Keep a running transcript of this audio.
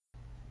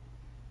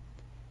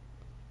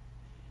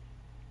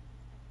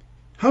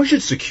How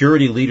should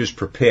security leaders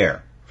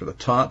prepare for the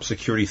top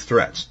security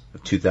threats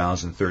of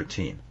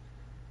 2013?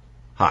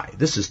 Hi,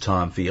 this is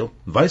Tom Field,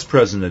 Vice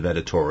President of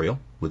Editorial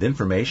with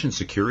Information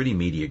Security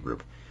Media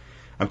Group.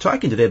 I'm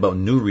talking today about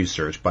new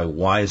research by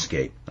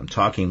WiseGate. I'm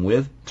talking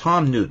with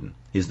Tom Newton.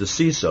 He's the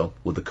CISO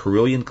with the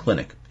Carilion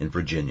Clinic in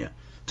Virginia.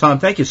 Tom,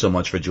 thank you so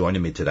much for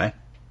joining me today.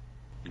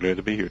 Glad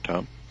to be here,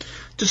 Tom.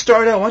 To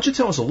start out, why don't you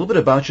tell us a little bit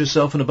about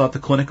yourself and about the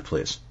clinic,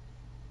 please?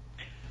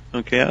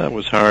 Okay, I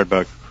was hired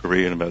by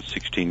Carilion about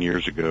 16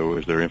 years ago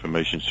as their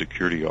information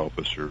security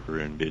officer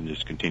and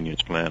business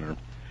continuance planner.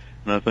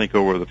 And I think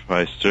over the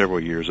past several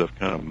years, I've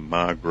kind of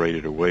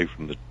migrated away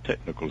from the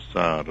technical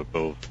side of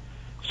both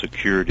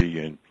security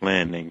and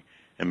planning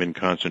and been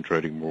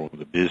concentrating more on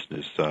the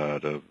business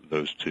side of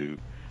those two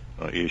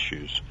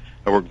issues.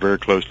 I work very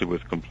closely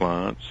with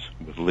compliance,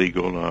 with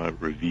legal, and I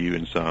review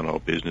and sign all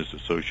business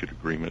associate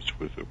agreements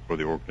for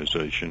the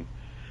organization.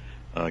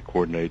 I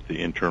coordinate the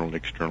internal and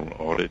external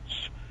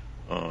audits.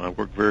 I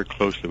work very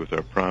closely with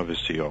our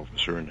privacy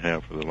officer and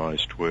have for the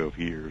last 12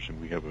 years,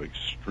 and we have an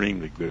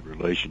extremely good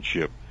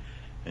relationship,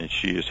 and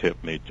she has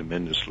helped me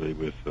tremendously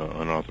with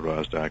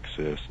unauthorized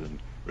access and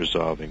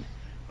resolving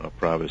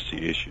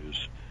privacy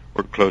issues.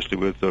 Work closely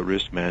with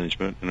risk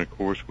management and, of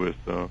course, with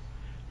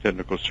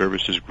technical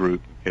services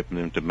group, helping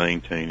them to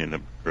maintain and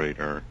upgrade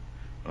our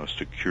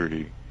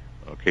security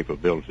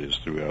capabilities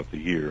throughout the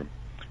year.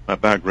 My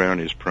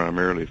background is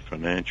primarily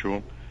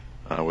financial.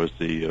 I was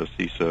the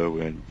CISO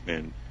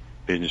and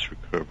business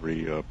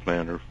recovery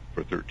planner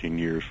for 13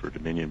 years for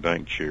Dominion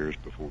Bank Shares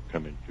before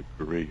coming to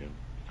Carilion.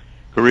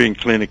 Carilion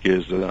Clinic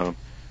is the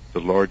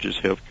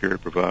largest healthcare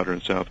provider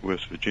in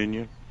Southwest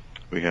Virginia.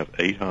 We have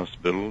 8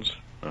 hospitals,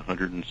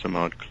 100 and some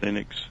odd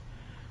clinics,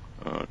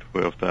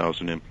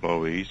 12,000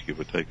 employees, give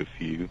or take a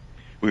few.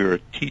 We are a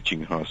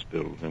teaching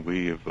hospital, and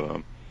we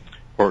have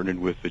partnered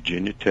with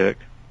Virginia Tech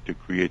to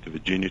create the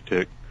Virginia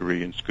Tech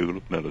Carilion School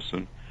of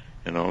Medicine,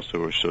 and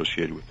also are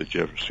associated with the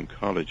Jefferson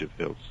College of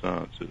Health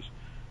Sciences,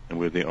 and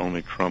we're the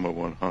only Trauma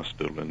One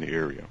hospital in the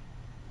area.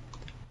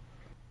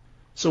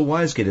 So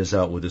WiseGate is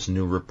out with this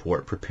new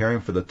report,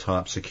 Preparing for the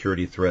Top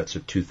Security Threats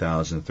of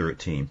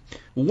 2013.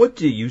 What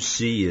do you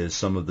see as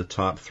some of the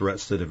top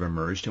threats that have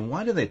emerged, and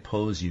why do they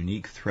pose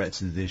unique threats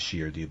this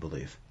year, do you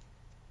believe?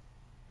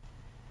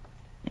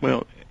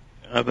 Well,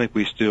 I think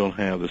we still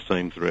have the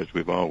same threats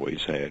we've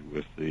always had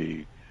with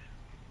the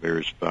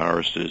various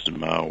viruses and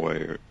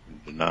malware,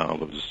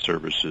 denial of the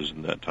services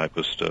and that type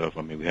of stuff.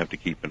 I mean, we have to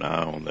keep an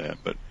eye on that,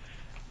 but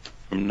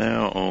from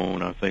now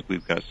on, I think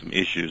we've got some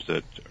issues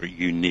that are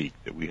unique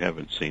that we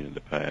haven't seen in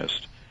the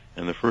past.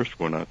 And the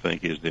first one, I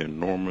think, is the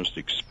enormous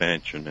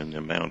expansion in the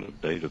amount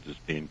of data that's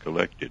being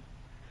collected.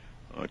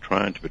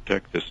 Trying to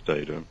protect this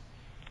data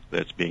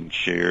that's being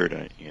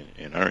shared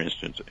in our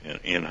instance,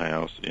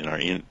 in-house, in our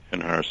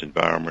in-house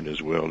environment,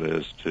 as well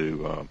as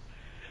to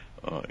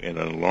at an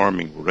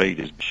alarming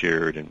rate is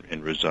shared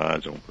and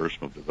resides on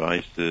personal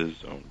devices,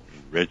 on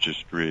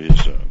registries.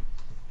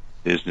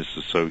 Business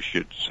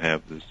associates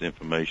have this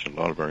information, a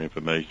lot of our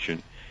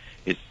information.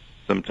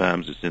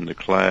 Sometimes it's in the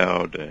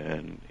cloud,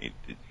 and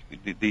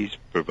these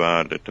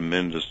provide a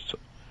tremendous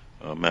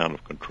amount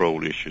of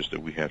control issues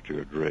that we have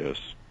to address.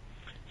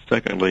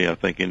 Secondly, I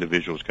think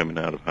individuals coming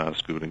out of high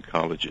school and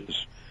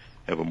colleges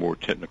have a more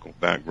technical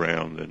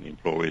background than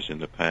employees in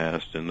the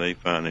past, and they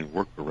find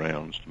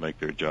workarounds to make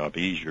their job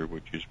easier,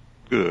 which is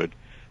good,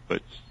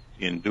 but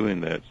in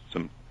doing that,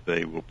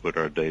 they will put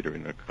our data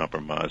in a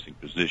compromising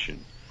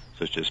position,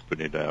 such as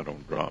putting it out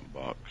on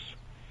Dropbox.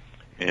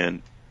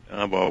 And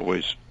I've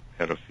always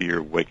had a fear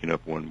of waking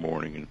up one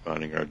morning and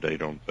finding our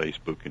data on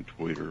Facebook and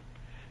Twitter.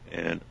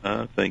 And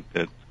I think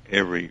that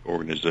every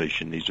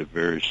organization needs a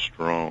very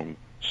strong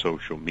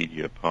social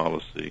media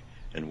policy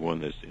and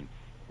one that's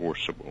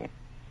enforceable.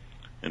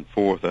 And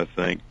fourth, I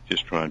think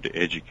just trying to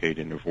educate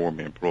and inform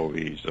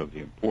employees of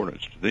the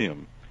importance to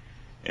them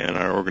and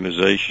our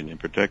organization in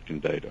protecting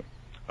data,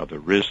 of the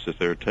risks that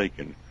they're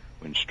taking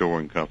when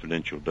storing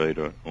confidential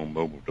data on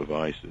mobile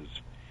devices.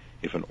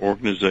 If an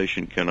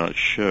organization cannot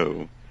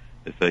show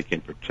that they can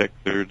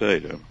protect their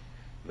data,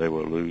 they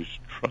will lose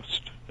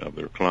trust of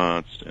their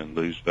clients and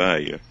lose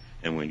value.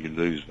 And when you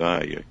lose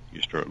value,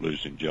 you start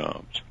losing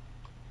jobs.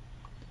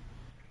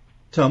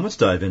 Tom, let's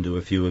dive into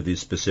a few of these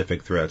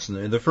specific threats.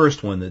 And the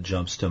first one that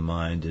jumps to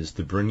mind is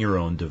the bring your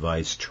own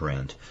device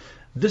trend.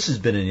 This has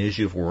been an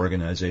issue for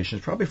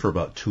organizations probably for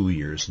about 2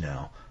 years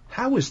now.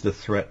 How has the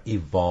threat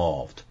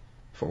evolved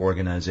for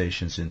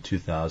organizations in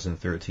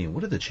 2013?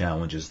 What are the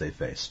challenges they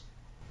face?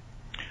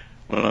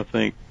 Well, I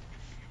think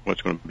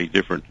what's going to be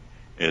different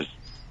as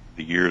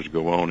the years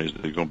go on is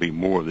that there's going to be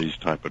more of these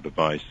type of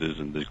devices,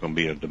 and there's going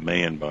to be a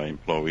demand by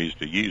employees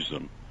to use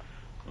them.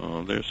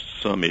 There's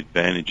some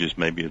advantages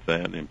maybe of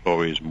that. An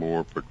employee is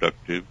more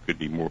productive, could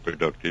be more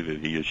productive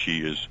if he or she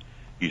is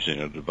using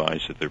a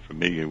device that they're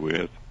familiar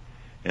with.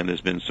 And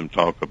there's been some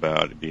talk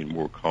about it being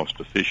more cost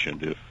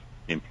efficient if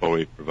the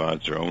employee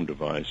provides their own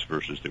device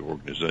versus the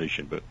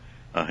organization, but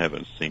I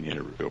haven't seen any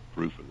real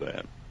proof of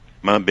that.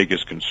 My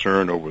biggest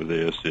concern over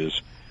this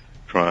is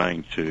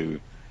trying to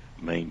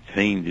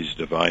maintain these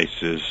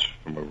devices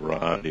from a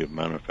variety of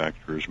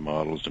manufacturers,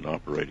 models, and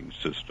operating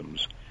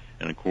systems.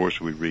 And of course,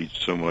 we read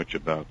so much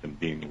about them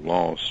being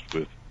lost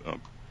with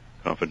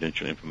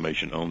confidential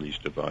information on these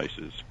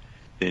devices.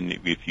 Then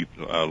if you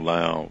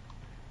allow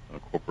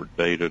corporate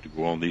data to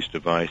go on these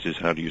devices,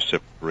 how do you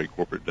separate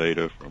corporate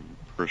data from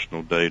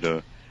personal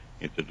data?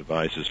 If the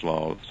device is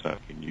lost, how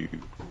can you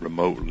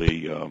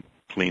remotely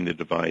clean the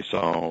device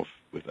off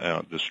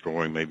without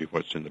destroying maybe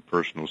what's in the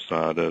personal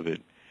side of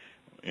it?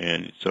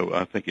 And so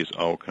I think it's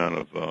all kind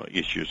of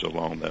issues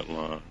along that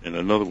line. And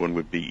another one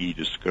would be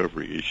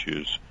e-discovery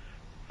issues.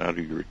 How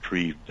do you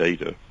retrieve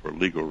data for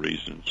legal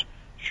reasons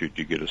should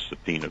you get a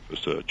subpoena for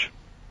such?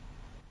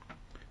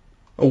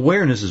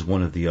 Awareness is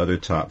one of the other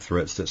top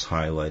threats that's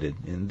highlighted,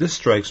 and this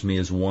strikes me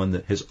as one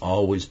that has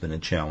always been a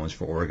challenge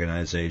for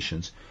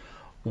organizations.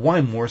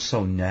 Why more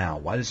so now?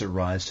 Why does it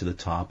rise to the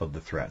top of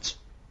the threats?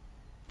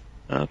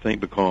 I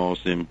think because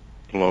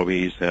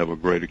employees have a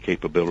greater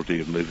capability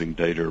of moving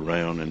data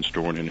around and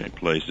storing it in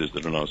places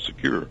that are not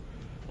secure,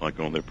 like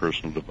on their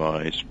personal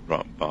device,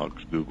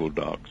 Dropbox, Google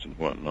Docs, and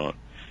whatnot.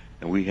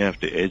 And we have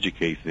to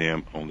educate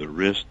them on the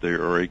risk they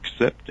are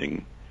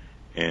accepting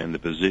and the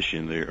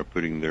position they are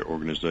putting their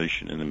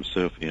organization and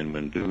themselves in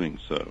when doing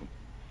so.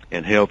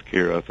 In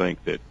healthcare, I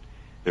think that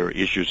there are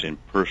issues in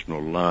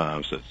personal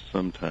lives that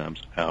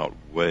sometimes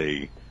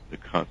outweigh the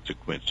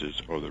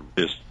consequences or the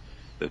risks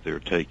that they're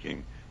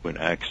taking when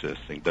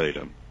accessing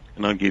data.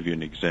 And I'll give you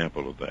an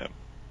example of that.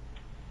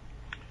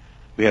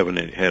 We had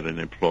an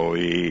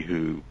employee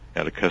who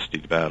had a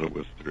custody battle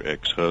with their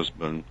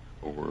ex-husband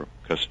over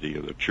custody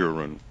of their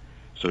children.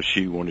 So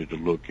she wanted to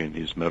look in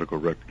his medical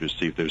record to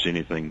see if there's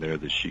anything there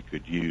that she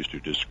could use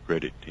to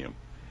discredit him.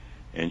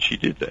 And she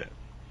did that.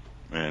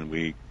 And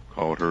we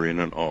called her in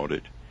an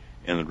audit.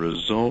 And the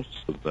results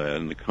of that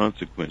and the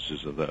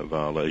consequences of that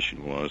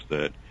violation was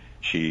that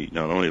she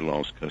not only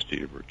lost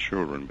custody of her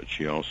children, but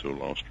she also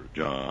lost her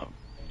job.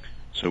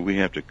 So we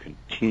have to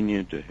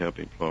continue to help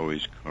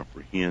employees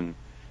comprehend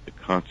the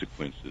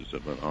consequences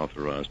of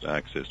unauthorized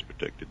access to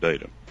protected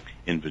data.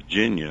 In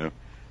Virginia,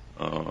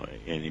 an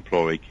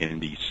employee can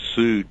be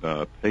sued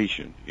by a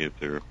patient if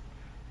their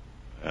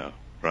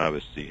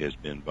privacy has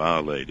been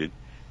violated,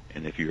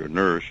 and if you're a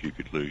nurse, you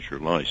could lose your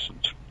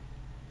license.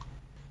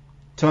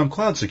 Tom,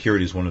 cloud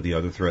security is one of the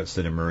other threats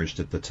that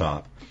emerged at the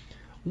top.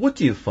 What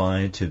do you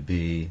find to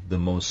be the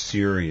most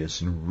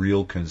serious and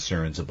real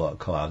concerns about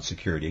cloud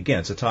security? Again,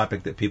 it's a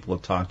topic that people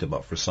have talked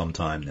about for some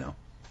time now.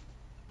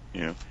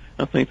 Yeah,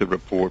 I think the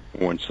report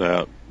points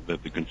out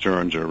that the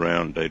concerns are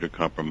around data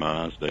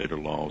compromise, data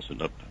loss,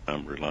 and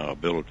uptime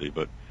reliability,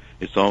 but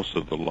it's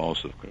also the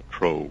loss of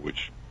control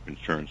which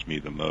concerns me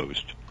the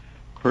most.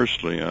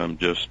 Personally, I'm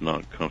just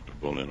not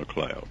comfortable in a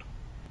cloud.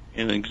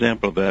 An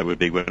example of that would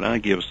be when I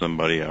give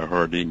somebody I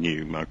hardly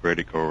knew my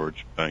credit cards,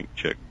 bank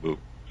checkbook,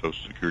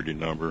 Social Security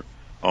number,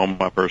 all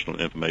my personal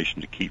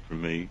information to keep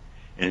from me,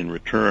 and in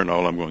return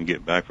all I'm going to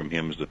get back from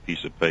him is a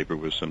piece of paper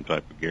with some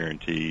type of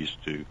guarantees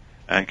to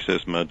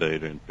access my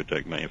data and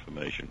protect my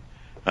information.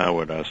 How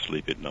would I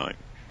sleep at night?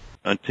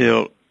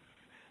 Until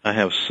I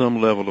have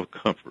some level of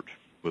comfort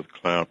with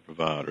cloud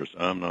providers,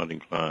 I'm not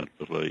inclined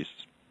to place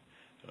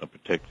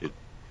protected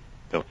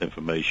health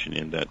information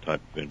in that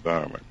type of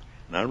environment.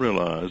 And I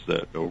realize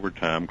that over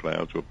time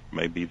clouds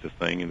may be the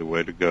thing and the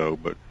way to go,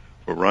 but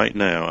for right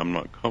now I'm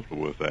not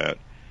comfortable with that,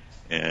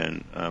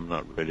 and I'm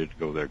not ready to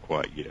go there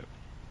quite yet.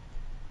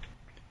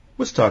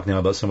 Let's talk now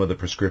about some of the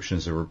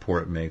prescriptions the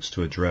report makes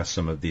to address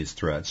some of these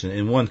threats.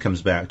 And one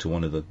comes back to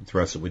one of the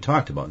threats that we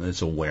talked about, and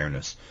it's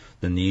awareness,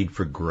 the need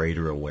for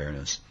greater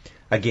awareness.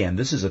 Again,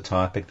 this is a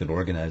topic that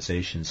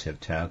organizations have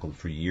tackled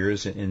for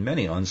years, and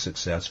many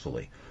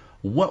unsuccessfully.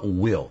 What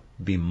will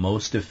be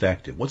most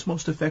effective? What's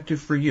most effective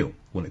for you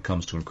when it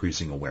comes to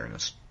increasing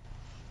awareness?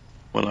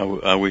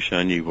 Well, I wish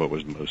I knew what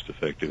was most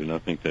effective, and I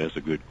think that's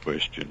a good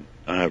question.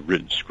 I have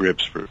written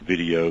scripts for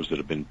videos that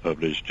have been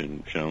published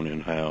and shown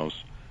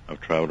in-house. I've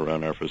traveled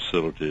around our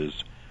facilities,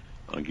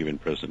 given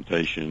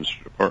presentations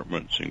to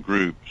departments and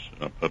groups.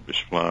 I've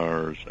published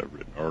flyers. I've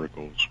written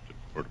articles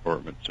for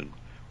departments and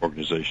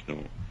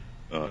organizational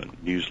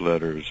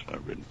newsletters.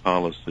 I've written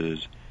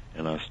policies,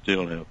 and I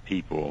still have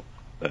people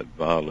that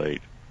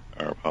violate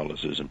our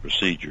policies and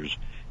procedures.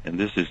 And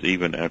this is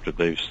even after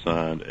they've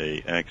signed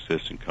a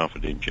access and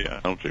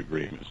confidentiality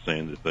agreement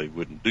saying that they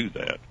wouldn't do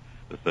that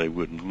they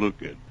wouldn't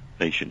look at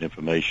patient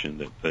information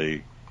that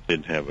they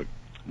didn't have a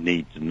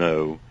need to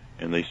know,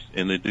 and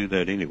they do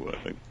that anyway.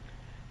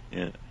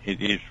 And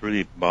it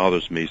really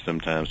bothers me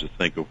sometimes to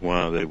think of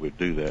why they would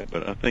do that.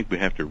 But I think we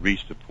have to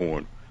reach the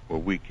point where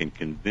we can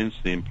convince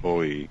the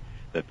employee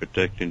that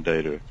protecting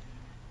data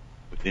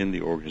within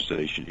the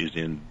organization is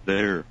in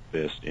their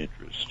best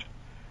interest.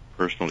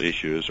 Personal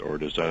issues or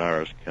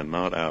desires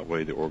cannot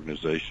outweigh the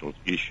organizational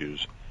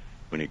issues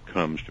when it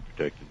comes to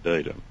protected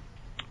data.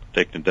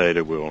 Protected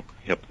data will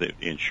help them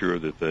ensure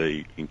that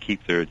they can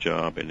keep their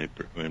job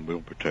and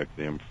will protect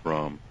them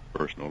from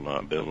personal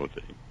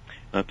liability.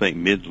 I think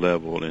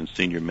mid-level and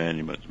senior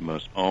management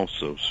must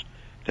also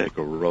take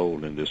a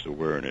role in this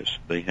awareness.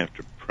 They have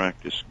to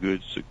practice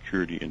good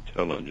security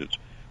intelligence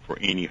for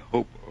any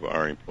hope of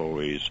our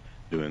employees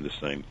doing the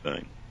same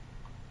thing.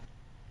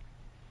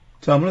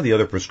 Tom, one of the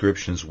other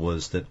prescriptions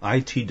was that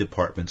IT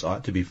departments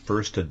ought to be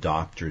first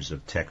adopters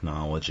of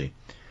technology.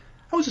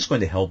 How is this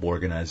going to help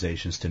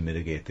organizations to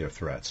mitigate their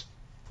threats?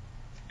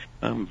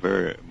 I'm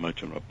very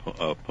much an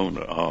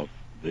opponent of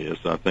this.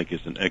 I think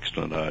it's an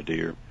excellent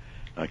idea.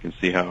 I can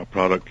see how a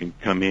product can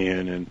come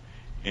in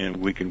and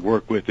we can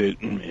work with it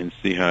and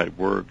see how it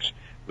works.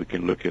 We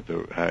can look at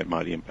how it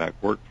might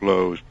impact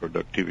workflows,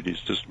 productivity,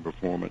 system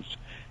performance,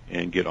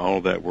 and get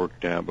all that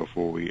worked out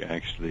before we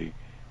actually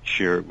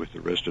share it with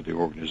the rest of the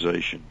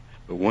organization.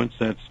 But once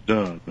that's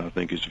done, I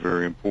think it's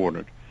very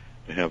important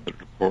to have the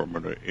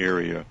department or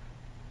area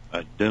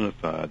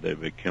identify they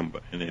become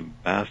an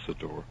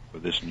ambassador for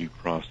this new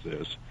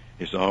process.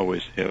 It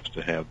always helps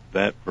to have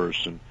that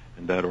person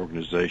and that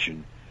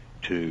organization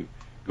to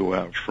go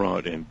out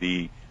front and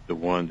be the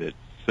one that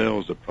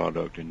sells the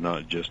product and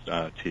not just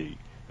IT.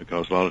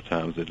 Because a lot of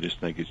times they just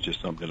think it's just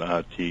something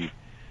IT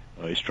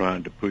is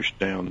trying to push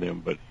down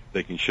them, but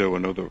they can show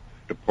another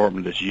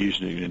department that's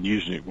using it and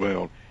using it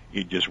well,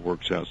 it just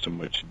works out so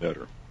much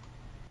better.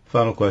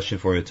 Final question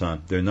for you,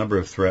 Tom. There are a number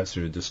of threats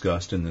that are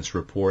discussed in this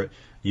report.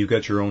 You've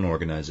got your own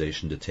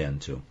organization to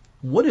tend to.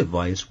 What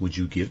advice would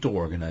you give to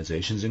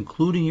organizations,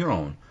 including your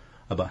own,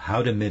 about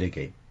how to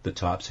mitigate the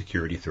top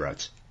security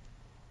threats?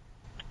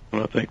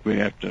 Well, I think we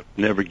have to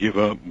never give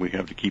up. We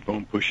have to keep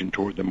on pushing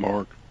toward the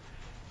mark.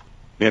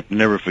 We have to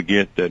never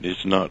forget that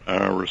it's not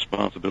our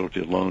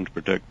responsibility alone to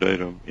protect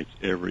data. It's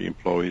every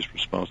employee's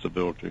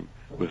responsibility.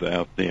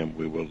 Without them,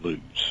 we will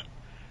lose.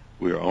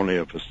 We are only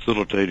a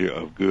facilitator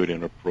of good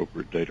and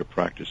appropriate data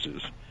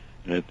practices.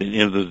 And at the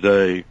end of the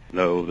day,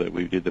 know that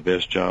we did the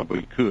best job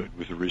we could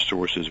with the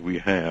resources we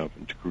have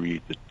and to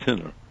create the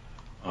tenor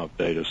of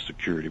data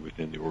security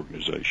within the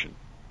organization.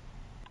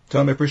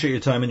 Tom, I appreciate your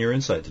time and your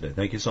insight today.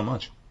 Thank you so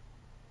much.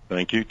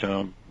 Thank you,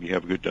 Tom. You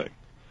have a good day.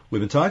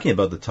 We've been talking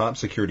about the top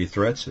security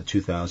threats of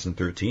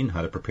 2013,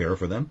 how to prepare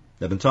for them.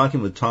 I've been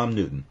talking with Tom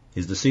Newton.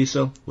 He's the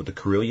CISO with the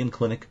Carilion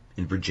Clinic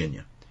in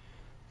Virginia.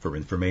 For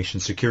Information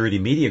Security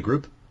Media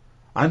Group,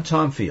 I'm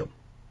Tom Field.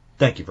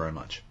 Thank you very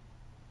much.